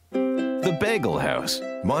Radio. The Bagel House.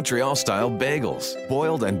 Montreal-style bagels,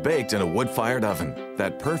 boiled and baked in a wood-fired oven.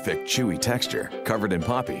 That perfect chewy texture, covered in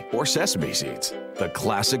poppy or sesame seeds. The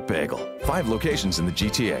classic bagel. 5 locations in the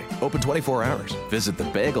GTA. Open 24 hours. Visit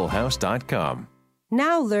thebagelhouse.com.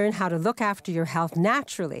 Now learn how to look after your health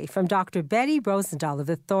naturally from Dr. Betty Rosendahl of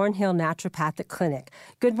the Thornhill Naturopathic Clinic.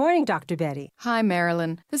 Good morning, Dr. Betty. Hi,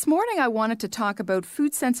 Marilyn. This morning I wanted to talk about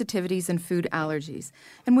food sensitivities and food allergies.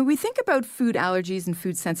 And when we think about food allergies and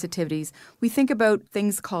food sensitivities, we think about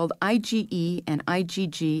things called IgE and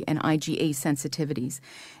IgG and IgA sensitivities.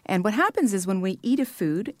 And what happens is when we eat a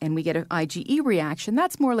food and we get an IgE reaction,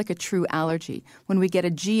 that's more like a true allergy. When we get a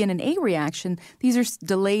G and an A reaction, these are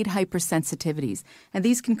delayed hypersensitivities. And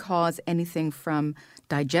these can cause anything from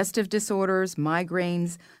digestive disorders,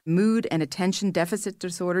 migraines, mood and attention deficit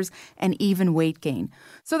disorders, and even weight gain.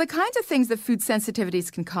 So the kinds of things that food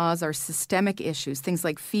sensitivities can cause are systemic issues, things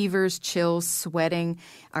like fevers, chills, sweating.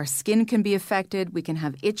 Our skin can be affected. We can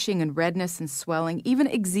have itching and redness and swelling. Even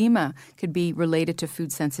eczema could be related to food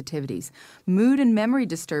sensitivities. Mood and memory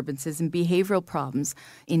disturbances and behavioral problems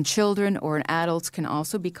in children or in adults can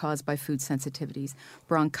also be caused by food sensitivities.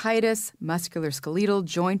 Bronchitis, musculoskeletal,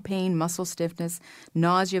 joint pain, muscle stiffness,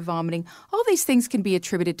 nausea, vomiting, all these things can be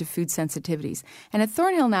attributed to food sensitivities. And at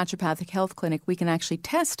Thornhill Naturopathic Health Clinic, we can actually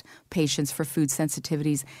test patients for food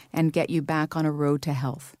sensitivities and get you back on a road to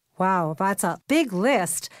health. Wow, that's a big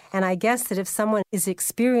list. And I guess that if someone is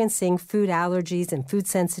experiencing food allergies and food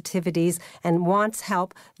sensitivities and wants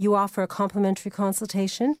help, you offer a complimentary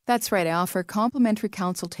consultation? That's right. I offer a complimentary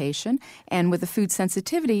consultation. And with a food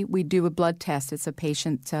sensitivity, we do a blood test. It's a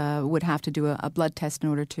patient would have to do a blood test in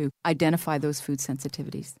order to identify those food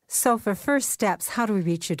sensitivities. So for first steps, how do we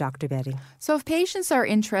reach you, Dr. Betty? So if patients are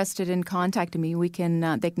interested in contacting me,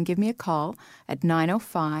 they can give me a call at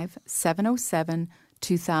 905-707-2001.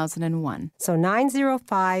 So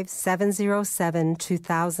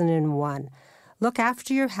 905-707-2001. Look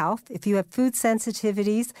after your health. If you have food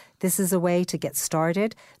sensitivities, this is a way to get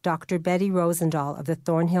started. Dr. Betty Rosendahl of the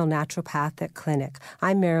Thornhill Naturopathic Clinic.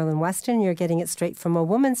 I'm Marilyn Weston. You're getting it straight from a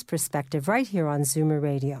woman's perspective right here on Zoomer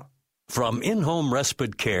Radio. From in-home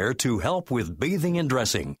respite care to help with bathing and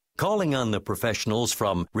dressing, Calling on the professionals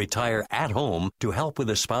from Retire at Home to help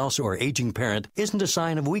with a spouse or aging parent isn't a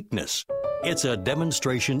sign of weakness. It's a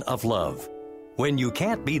demonstration of love. When you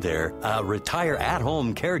can't be there, a Retire at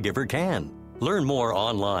Home caregiver can. Learn more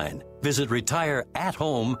online. Visit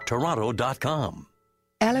retireathometoronto.com.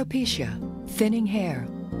 Alopecia, thinning hair,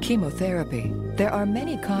 chemotherapy. There are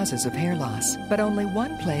many causes of hair loss, but only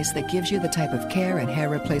one place that gives you the type of care and hair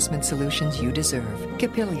replacement solutions you deserve.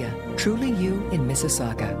 Capilia, Truly You in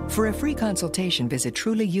Mississauga. For a free consultation, visit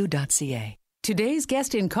trulyu.ca. Today's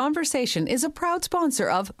guest in conversation is a proud sponsor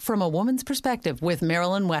of From a Woman's Perspective with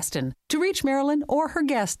Marilyn Weston. To reach Marilyn or her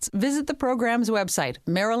guests, visit the program's website,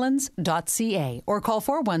 marilyns.ca, or call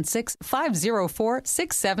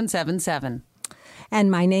 416-504-6777. And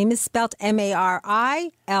my name is spelt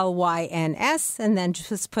Marylyns, and then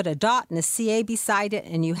just put a dot and a CA beside it,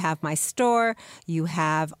 and you have my store. You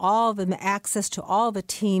have all the access to all the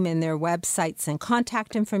team and their websites and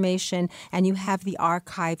contact information, and you have the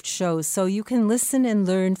archived shows. So you can listen and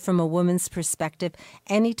learn from a woman's perspective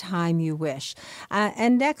anytime you wish.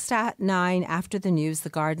 And next at 9, after the news, The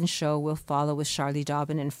Garden Show will follow with Charlie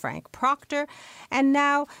Dobbin and Frank Proctor. And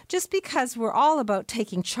now, just because we're all about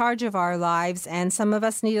taking charge of our lives, and some of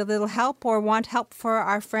us need a little help or want help for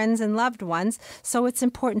our friends and loved ones, so it's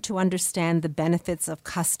important to understand the benefits of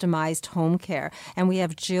customized home care. And we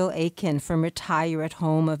have Jill Aiken from Retire at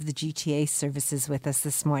Home of the GTA Services with us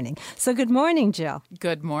this morning. So good morning, Jill.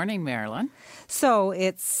 Good morning, Marilyn. So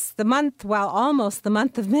it's the month, well, almost the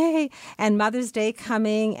month of May, and Mother's Day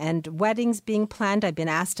coming and weddings being planned. I've been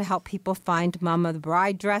asked to help people find Mama of the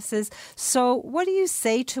Bride dresses. So what do you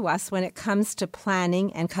say to us when it comes to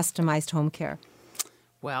planning and customized home care?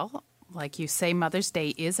 Well, like you say, Mother's Day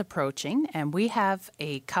is approaching, and we have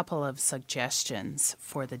a couple of suggestions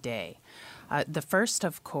for the day. The first,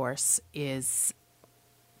 of course, is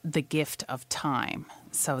the gift of time.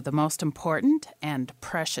 So the most important and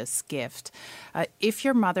precious gift. If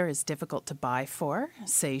your mother is difficult to buy for,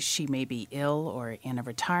 say she may be ill or in a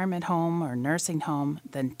retirement home or nursing home,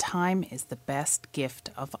 then time is the best gift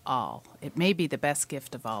of all. It may be the best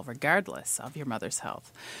gift of all, regardless of your mother's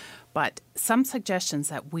health. But some suggestions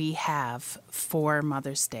that we have for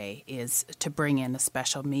Mother's Day is to bring in a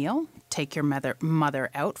special meal, take your mother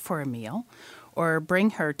out for a meal, or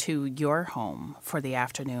bring her to your home for the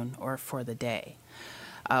afternoon or for the day.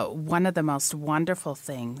 One of the most wonderful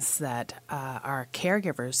things that our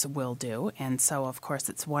caregivers will do, and so of course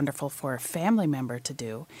it's wonderful for a family member to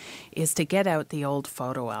do, is to get out the old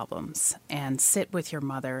photo albums and sit with your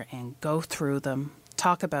mother and go through them,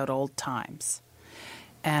 talk about old times.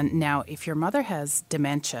 And now, if your mother has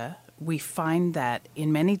dementia, we find that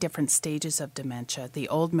in many different stages of dementia, the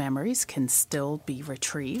old memories can still be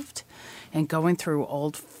retrieved, and going through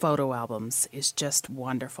old photo albums is just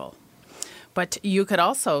wonderful. But you could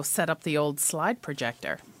also set up the old slide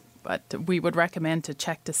projector, but we would recommend to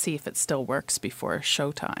check to see if it still works before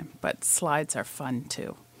showtime. But slides are fun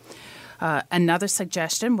too. Another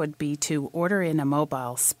suggestion would be to order in a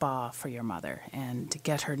mobile spa for your mother and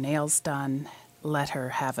get her nails done, let her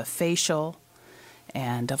have a facial,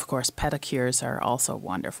 and of course pedicures are also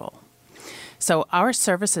wonderful. So our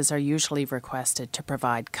services are usually requested to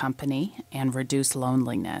provide company and reduce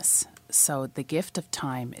loneliness. So the gift of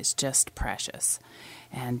time is just precious.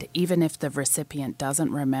 And even if the recipient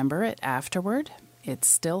doesn't remember it afterward, it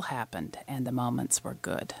still happened and the moments were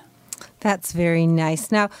good. That's very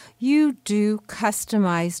nice. Now, you do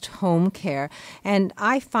customized home care, and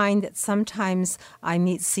I find that sometimes I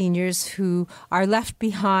meet seniors who are left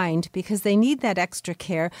behind because they need that extra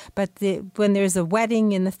care, but when there's a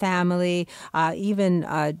wedding in the family,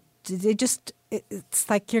 it's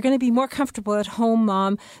like you're going to be more comfortable at home,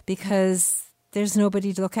 Mom, because there's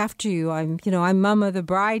nobody to look after you. I'm Mama of the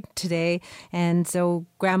Bride today, and so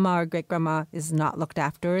Grandma or Great-Grandma is not looked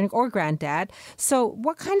after, or Granddad. So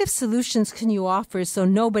what kind of solutions can you offer so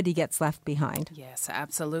nobody gets left behind? Yes,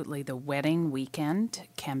 absolutely. The wedding weekend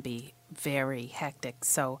can be very hectic.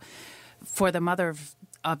 So for the mother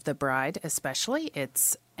of the bride especially,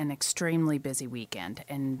 it's an extremely busy weekend,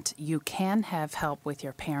 and you can have help with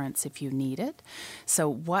your parents if you need it. So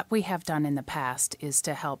what we have done in the past is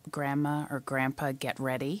to help Grandma or Grandpa get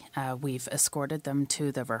ready. We've escorted them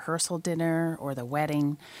to the rehearsal dinner or the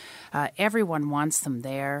wedding. Everyone wants them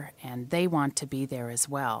there, and they want to be there as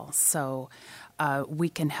well. So we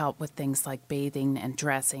can help with things like bathing and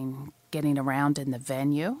dressing, getting around in the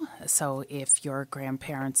venue. So if your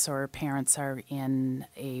grandparents or parents are in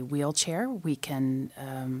a wheelchair, we can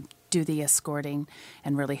do the escorting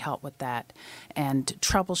and really help with that, and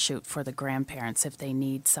troubleshoot for the grandparents if they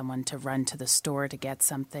need someone to run to the store to get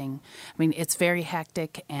something. I mean, it's very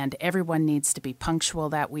hectic, and everyone needs to be punctual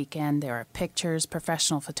that weekend. There are pictures,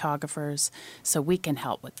 professional photographers, so we can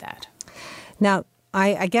help with that. Now,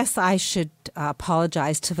 I guess I should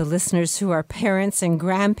apologize to the listeners who are parents and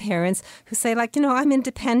grandparents who say, like, I'm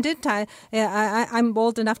independent. I'm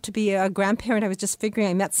old enough to be a grandparent. I was just figuring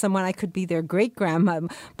I met someone I could be their great-grandma.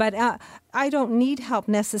 But I don't need help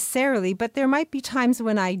necessarily, but there might be times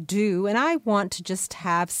when I do, and I want to just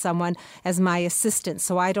have someone as my assistant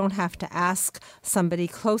so I don't have to ask somebody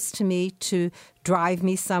close to me to drive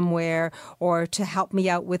me somewhere or to help me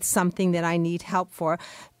out with something that I need help for.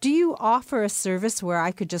 Do you offer a service where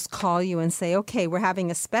I could just call you and say, okay, we're having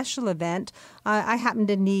a special event. I happen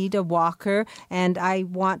to need a walker and I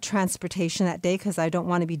want transportation that day because I don't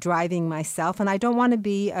want to be driving myself and I don't want to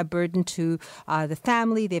be a burden to the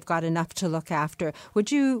family. They've got enough to look after.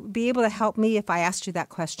 Would you be able to help me if I asked you that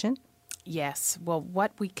question? Yes. Well,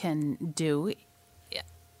 what we can do,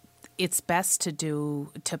 it's best to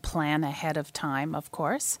plan ahead of time, of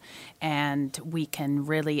course, and we can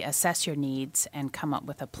really assess your needs and come up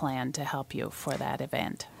with a plan to help you for that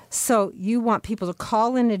event. So you want people to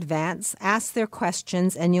call in advance, ask their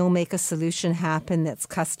questions, and you'll make a solution happen that's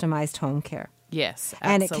customized home care. Yes,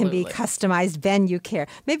 absolutely. And it can be customized venue care.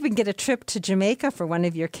 Maybe we can get a trip to Jamaica for one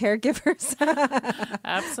of your caregivers.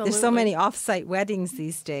 Absolutely. There's so many off-site weddings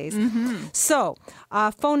these days. Mm-hmm. So,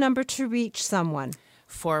 phone number to reach someone.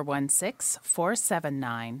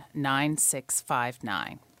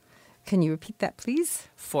 416-479-9659. Can you repeat that, please?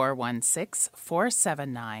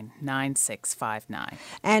 416-479-9659.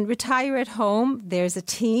 And Retire at Home, there's a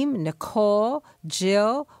team, Nicole,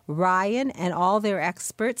 Jill, Ryan, and all their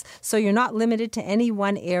experts. So you're not limited to any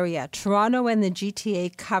one area. Toronto and the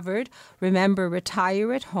GTA covered. Remember,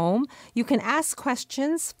 Retire at Home. You can ask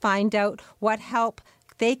questions, find out what help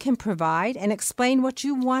they can provide and explain what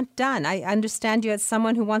you want done. I understand you had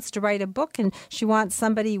someone who wants to write a book and she wants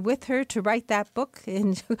somebody with her to write that book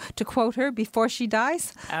and to quote her before she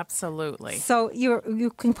dies. Absolutely. So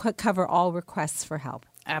you can cover all requests for help.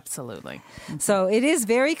 Absolutely. So it is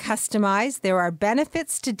very customized. There are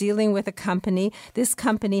benefits to dealing with a company. This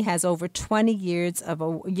company has over 20 years of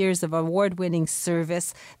award-winning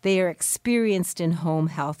service. They are experienced in home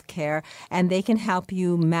health care, and they can help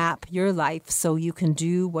you map your life so you can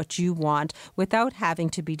do what you want without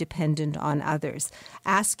having to be dependent on others.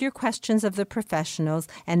 Ask your questions of the professionals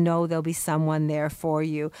and know there'll be someone there for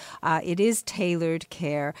you. It is tailored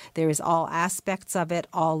care. There is all aspects of it,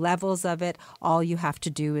 all levels of it. All you have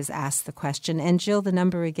to do is ask the question. And Jill, the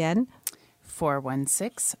number again?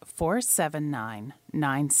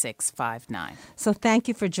 416-479-9659. So thank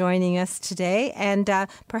you for joining us today. And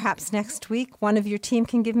perhaps next week, one of your team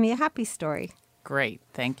can give me a happy story. Great.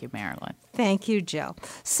 Thank you, Marilyn. Thank you, Jill.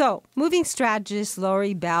 So, moving strategist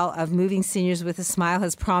Laurie Bell of Moving Seniors with a Smile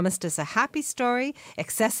has promised us a happy story.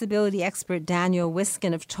 Accessibility expert Daniel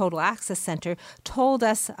Wiskin of Total Access Center told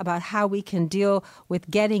us about how we can deal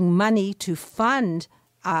with getting money to fund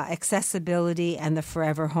accessibility and the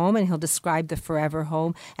Forever Home, and he'll describe the Forever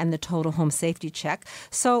Home and the Total Home Safety Check.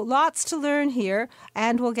 So lots to learn here,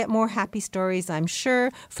 and we'll get more happy stories, I'm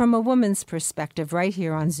sure, from a woman's perspective right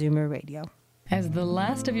here on Zoomer Radio. As the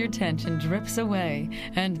last of your tension drips away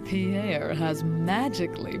and Pierre has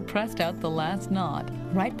magically pressed out the last knot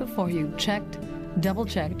right before you checked,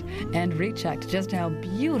 double-checked, and rechecked just how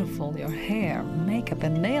beautiful your hair, makeup,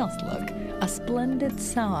 and nails look, a splendid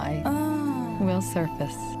sigh will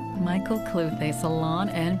surface. Michael Cluthe Salon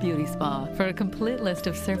and Beauty Spa. For a complete list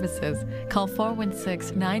of services, call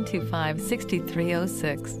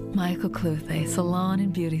 416-925-6306. Michael Cluthe Salon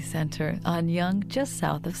and Beauty Center on Yonge, just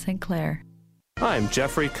south of St. Clair. I'm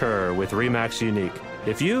Jeffrey Kerr with RE/MAX Unique.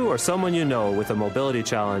 If you or someone you know with a mobility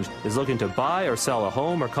challenge is looking to buy or sell a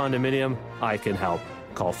home or condominium, I can help.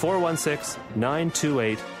 Call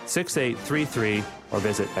 416-928-6833 or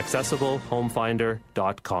visit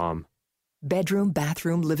accessiblehomefinder.com. Bedroom,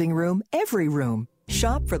 bathroom, living room, every room.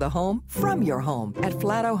 Shop for the home from your home at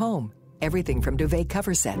Flatto Home. Everything from duvet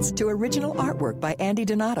cover sets to original artwork by Andy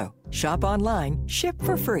Donato. Shop online, ship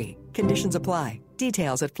for free. Conditions apply.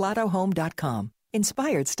 Details at flattohome.com.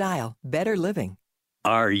 Inspired style, better living.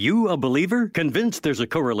 Are you a believer? Convinced there's a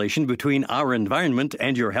correlation between our environment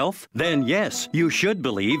and your health? Then yes, you should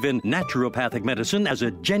believe in naturopathic medicine as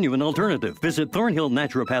a genuine alternative. Visit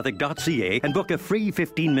thornhillnaturopathic.ca and book a free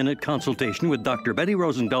 15-minute consultation with Dr. Betty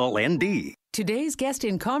Rosendahl, ND. Today's guest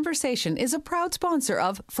in conversation is a proud sponsor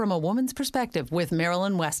of From a Woman's Perspective with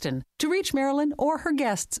Marilyn Weston. To reach Marilyn or her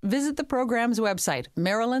guests, visit the program's website,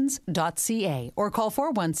 marilyns.ca, or call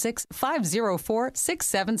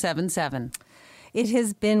 416-504-6777. It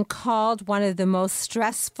has been called one of the most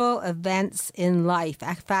stressful events in life.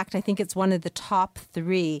 In fact, I think it's one of the top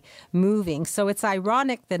 3, moving. So it's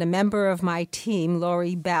ironic that a member of my team,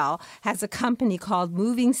 Lori Bell, has a company called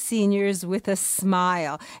Moving Seniors with a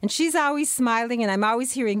Smile. And she's always smiling, and I'm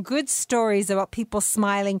always hearing good stories about people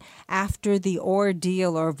smiling after the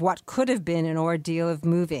ordeal or of what could have been an ordeal of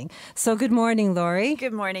moving. So good morning, Lori.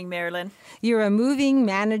 Good morning, Marilyn. You're a moving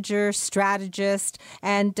manager, strategist,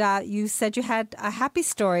 and you said you had a happy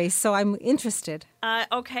story, so I'm interested.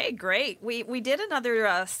 Okay, great. We did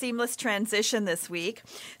another seamless transition this week.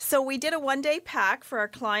 So we did a one-day pack for our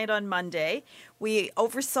client on Monday. We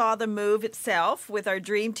oversaw the move itself with our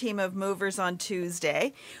dream team of movers on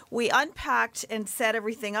Tuesday. We unpacked and set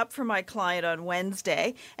everything up for my client on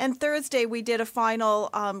Wednesday. And Thursday, we did a final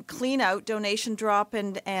clean-out, donation drop,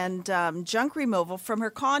 and junk removal from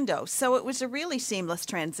her condo. So it was a really seamless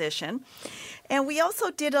transition. And we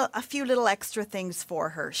also did a few little extra things for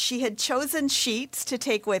her. She had chosen sheets to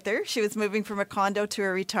take with her. She was moving from a condo to a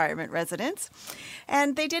retirement residence.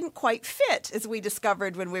 And they didn't quite fit, as we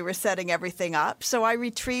discovered when we were setting everything up. So I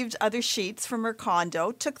retrieved other sheets from her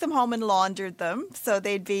condo, took them home and laundered them so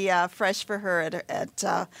they'd be fresh for her at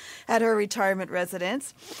her retirement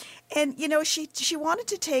residence. And, you know, she wanted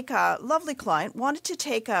to take a lovely client, wanted to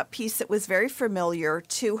take a piece that was very familiar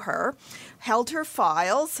to her, held her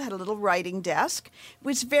files, had a little writing desk. It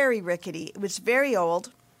was very rickety. It was very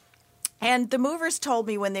old. And the movers told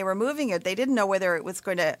me when they were moving it, they didn't know whether it was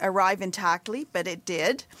going to arrive intactly, but it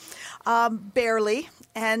did, barely.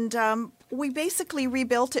 And we basically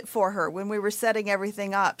rebuilt it for her when we were setting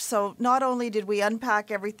everything up. So not only did we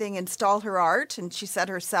unpack everything, install her art, and she said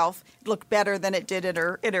herself it looked better than it did in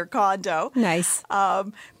her condo. Nice.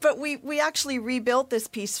 But we actually rebuilt this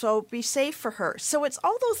piece so it'd be safe for her. So it's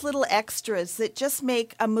all those little extras that just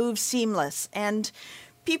make a move seamless. And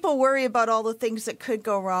people worry about all the things that could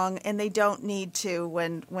go wrong, and they don't need to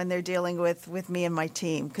when they're dealing with me and my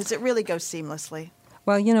team, because it really goes seamlessly.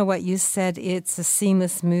 Well, you know what you said, it's a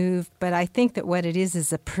seamless move, but I think that what it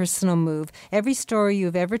is a personal move. Every story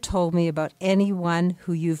you've ever told me about anyone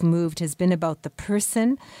who you've moved has been about the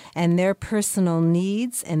person and their personal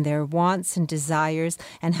needs and their wants and desires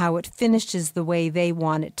and how it finishes the way they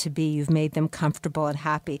want it to be. You've made them comfortable and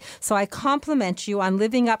happy. So I compliment you on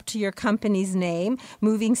living up to your company's name,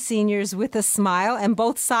 Moving Seniors with a Smile, and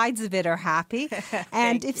both sides of it are happy.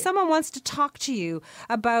 And if someone wants to talk to you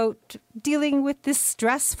about dealing with this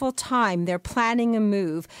stressful time, they're planning a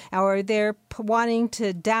move, or they're wanting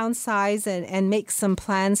to downsize and make some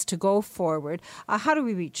plans to go forward, how do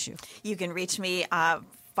we reach you? You can reach me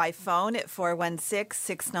by phone at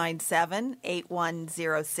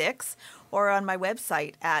 416-697-8106 or on my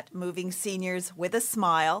website at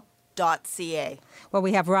movingseniorswithasmile.ca. Well,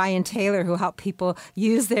 we have Ryan Taylor who help people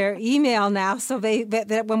use their email now, so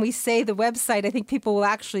that when we say the website, I think people will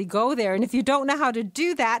actually go there. And if you don't know how to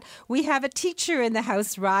do that, we have a teacher in the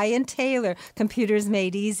house, Ryan Taylor, Computers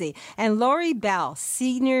Made Easy. And Lori Bell,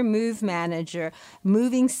 Senior Move Manager,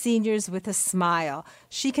 Moving Seniors with a Smile.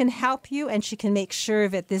 She can help you, and she can make sure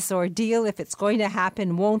that this ordeal, if it's going to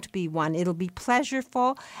happen, won't be one. It'll be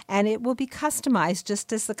pleasurable, and it will be customized,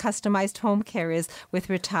 just as the customized home care is with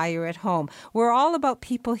Retire at Home. We're all about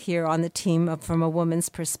people here on the team of From a Woman's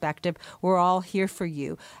Perspective. We're all here for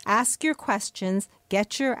you. Ask your questions,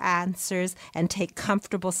 get your answers, and take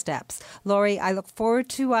comfortable steps. Lori, I look forward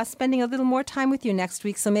to spending a little more time with you next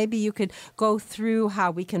week, so maybe you could go through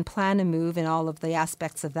how we can plan a move and all of the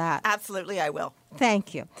aspects of that. Absolutely, I will.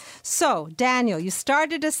 Thank you. So, Daniel, you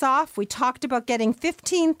started us off. We talked about getting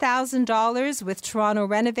 $15,000 with Toronto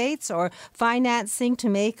Renovates or financing to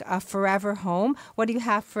make a forever home. What do you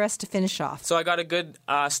have for us to finish off? So I got a good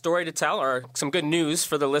story to tell, or some good news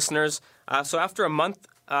for the listeners. So after a month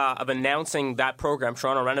of announcing that program,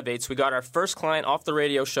 Toronto Renovates, we got our first client off the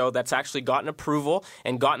radio show that's actually gotten approval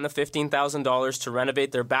and gotten the $15,000 to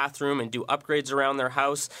renovate their bathroom and do upgrades around their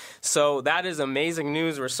house. So that is amazing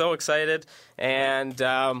news. We're so excited. And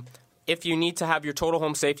if you need to have your total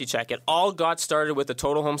home safety check, it all got started with a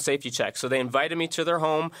total home safety check. So they invited me to their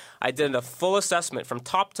home. I did a full assessment from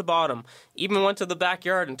top to bottom. Even went to the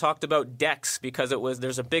backyard and talked about decks because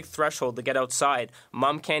there's a big threshold to get outside.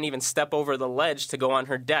 Mom can't even step over the ledge to go on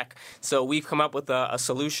her deck. So we've come up with a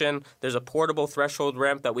solution. There's a portable threshold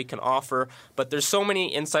ramp that we can offer. But there's so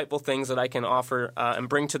many insightful things that I can offer and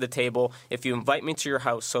bring to the table if you invite me to your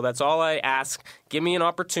house. So that's all I ask. Give me an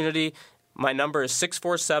opportunity. My number is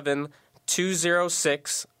 647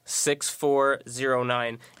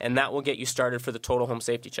 206-6409, and that will get you started for the Total Home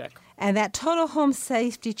Safety Check. And that Total Home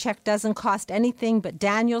Safety Check doesn't cost anything but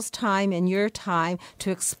Daniel's time and your time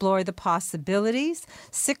to explore the possibilities.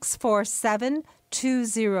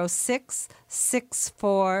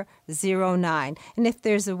 647-206-6409. And if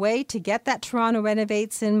there's a way to get that Toronto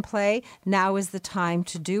Renovates in play, now is the time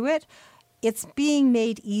to do it. It's being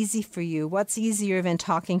made easy for you. What's easier than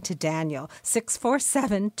talking to Daniel?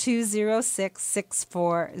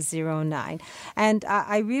 647-206-6409. And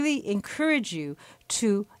I really encourage you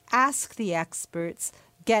to ask the experts,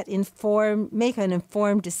 make an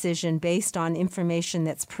informed decision based on information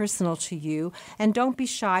that's personal to you, and don't be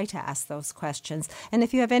shy to ask those questions. And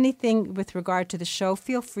if you have anything with regard to the show,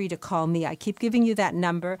 feel free to call me. I keep giving you that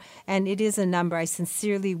number, and it is a number I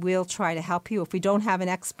sincerely will try to help you. If we don't have an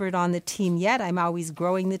expert on the team yet, I'm always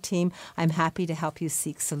growing the team. I'm happy to help you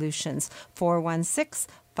seek solutions.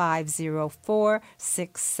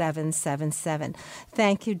 416-504-6777.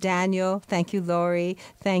 Thank you, Daniel. Thank you, Lori.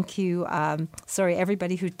 Thank you,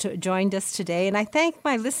 everybody who joined us today. And I thank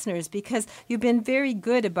my listeners because you've been very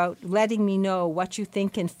good about letting me know what you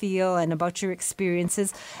think and feel and about your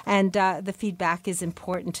experiences. And the feedback is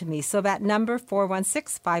important to me. So that number,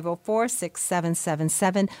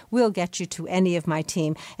 416-504-6777, will get you to any of my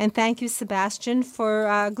team. And thank you, Sebastian, for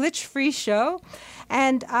a glitch-free show.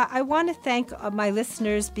 And I want to thank my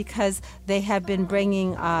listeners because they have been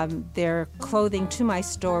bringing their clothing to my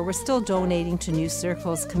store. We're still donating to New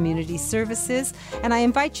Circles Community Services. And I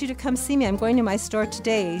invite you to come see me. I'm going to my store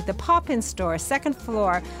today, the Pop-In store, second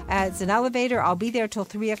floor. It's an elevator. I'll be there till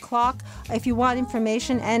 3 o'clock if you want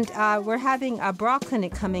information. And we're having a bra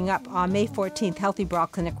clinic coming up on May 14th, Healthy Bra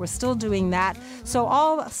Clinic. We're still doing that. So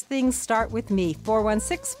all things start with me,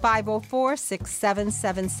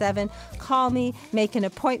 416-504-6777. Call me, make an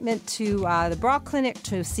appointment to the bra clinic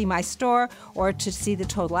to see my store or to see the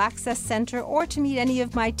Total Access Center or to meet any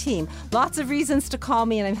of my team. Lots of reasons to call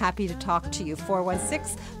me, and I'm happy to talk to you.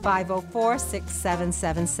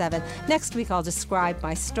 416-504-6777. Next week, I'll describe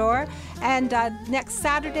my store. And next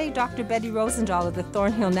Saturday, Dr. Betty Rosendahl of the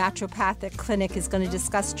Thornhill Naturopathic Clinic is going to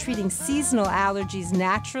discuss treating seasonal allergies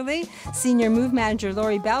naturally. Senior Move Manager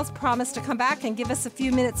Lori Bell's promised to come back and give us a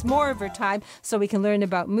few minutes more of her time so we can learn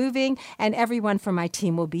about moving. And everyone from my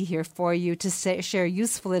team will be here for you to share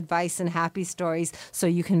useful advice and happy stories so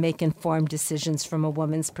you can make informed decisions from a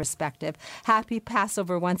woman's perspective. Happy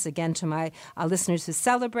Passover once again to my listeners who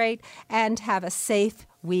celebrate, and have a safe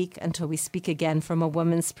week until we speak again from a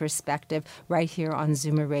woman's perspective right here on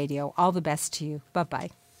Zoomer Radio. All the best to you. Bye-bye.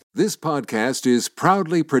 This podcast is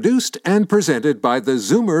proudly produced and presented by the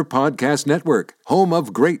Zoomer Podcast Network, home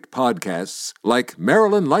of great podcasts like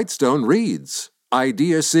Marilyn Lightstone Reads,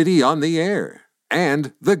 Idea City on the Air,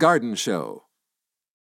 and The Garden Show.